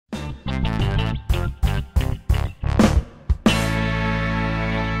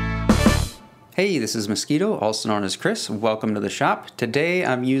Hey, this is Mosquito, also known as Chris. Welcome to the shop. Today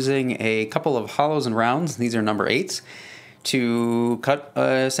I'm using a couple of hollows and rounds, these are number 8s, to cut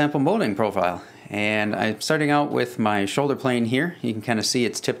a sample molding profile. And I'm starting out with my shoulder plane here. You can kind of see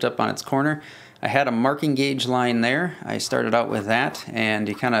it's tipped up on its corner. I had a marking gauge line there. I started out with that, and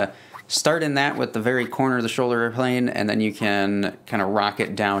you kind of start in that with the very corner of the shoulder plane, and then you can kind of rock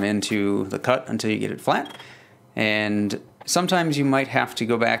it down into the cut until you get it flat. And sometimes you might have to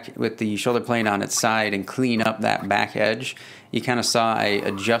go back with the shoulder plane on its side and clean up that back edge. You kind of saw I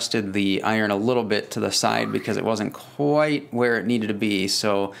adjusted the iron a little bit to the side because it wasn't quite where it needed to be,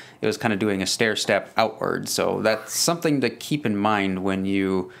 so it was kind of doing a stair step outward. So that's something to keep in mind when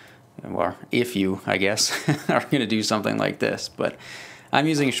you, or if you, I guess, are going to do something like this. But I'm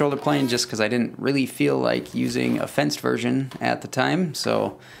using a shoulder plane just because I didn't really feel like using a fenced version at the time,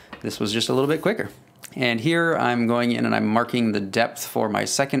 so this was just a little bit quicker. And here I'm going in and I'm marking the depth for my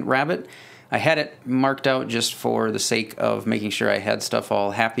second rabbet. I had it marked out just for the sake of making sure I had stuff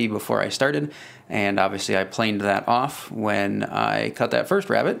all happy before I started, and obviously I planed that off when I cut that first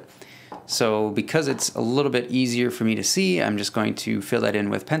rabbet. So because it's a little bit easier for me to see, I'm just going to fill that in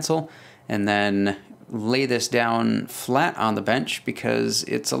with pencil and then lay this down flat on the bench because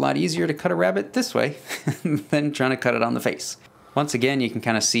it's a lot easier to cut a rabbet this way than trying to cut it on the face. Once again, you can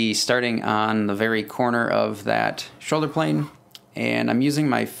kind of see starting on the very corner of that shoulder plane, and I'm using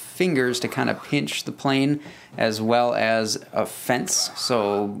my fingers to kind of pinch the plane as well as a fence.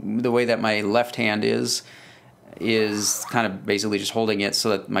 So the way that my left hand is kind of basically just holding it so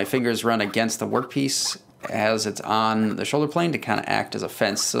that my fingers run against the workpiece as it's on the shoulder plane to kind of act as a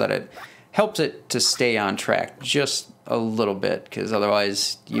fence so that it helps it to stay on track just a little bit, because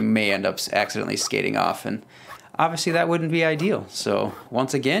otherwise you may end up accidentally skating off, and obviously that wouldn't be ideal. So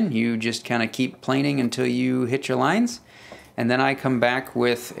once again, you just kind of keep planing until you hit your lines. And then I come back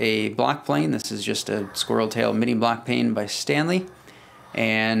with a block plane. This is just a squirrel tail mini block plane by Stanley.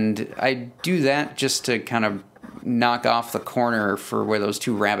 And I do that just to kind of knock off the corner for where those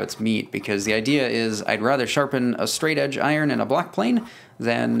two rabbets meet, because the idea is I'd rather sharpen a straight edge iron in a block plane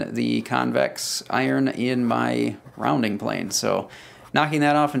than the convex iron in my rounding plane. So knocking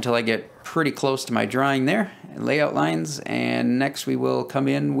that off until I get pretty close to my drawing there, layout lines, and next we will come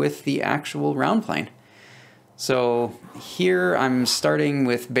in with the actual round plane. So here I'm starting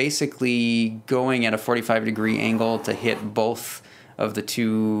with basically going at a 45-degree angle to hit both of the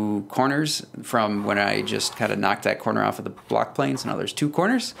two corners from when I just kind of knocked that corner off of the block plane. So now there's two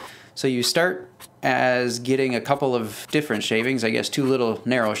corners. So you start as getting a couple of different shavings, I guess 2 little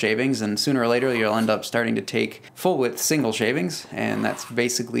narrow shavings, and sooner or later you'll end up starting to take full width single shavings, and that's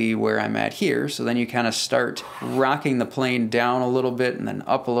basically where I'm at here. So then you kind of start rocking the plane down a little bit and then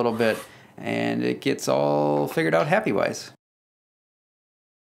up a little bit, and it gets all figured out happy-wise.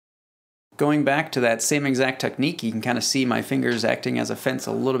 Going back to that same exact technique, you can kind of see my fingers acting as a fence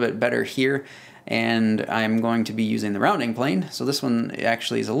a little bit better here, and I'm going to be using the rounding plane. So this one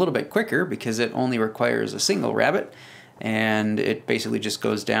actually is a little bit quicker because it only requires a single rabbet, and it basically just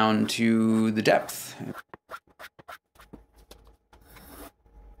goes down to the depth.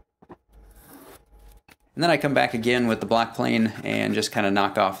 And then I come back again with the block plane and just kind of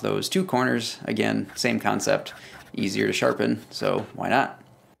knock off those two corners. Again, same concept, easier to sharpen, so why not?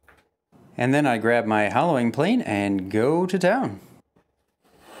 And then I grab my hollowing plane and go to town.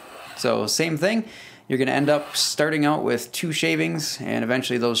 So same thing, you're going to end up starting out with 2 shavings, and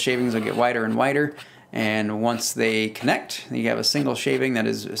eventually those shavings will get wider and wider, and once they connect, you have a single shaving that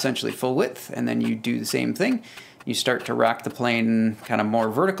is essentially full width, and then you do the same thing. You start to rock the plane kind of more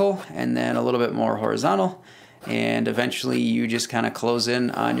vertical and then a little bit more horizontal, and eventually you just kind of close in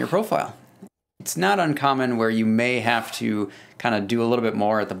on your profile. It's not uncommon where you may have to kind of do a little bit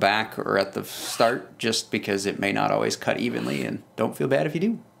more at the back or at the start just because it may not always cut evenly, and don't feel bad if you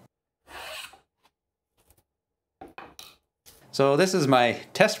do. So this is my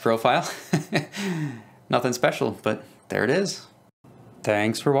test profile. Nothing special, but there it is.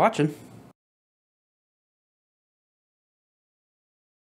 Thanks for watching.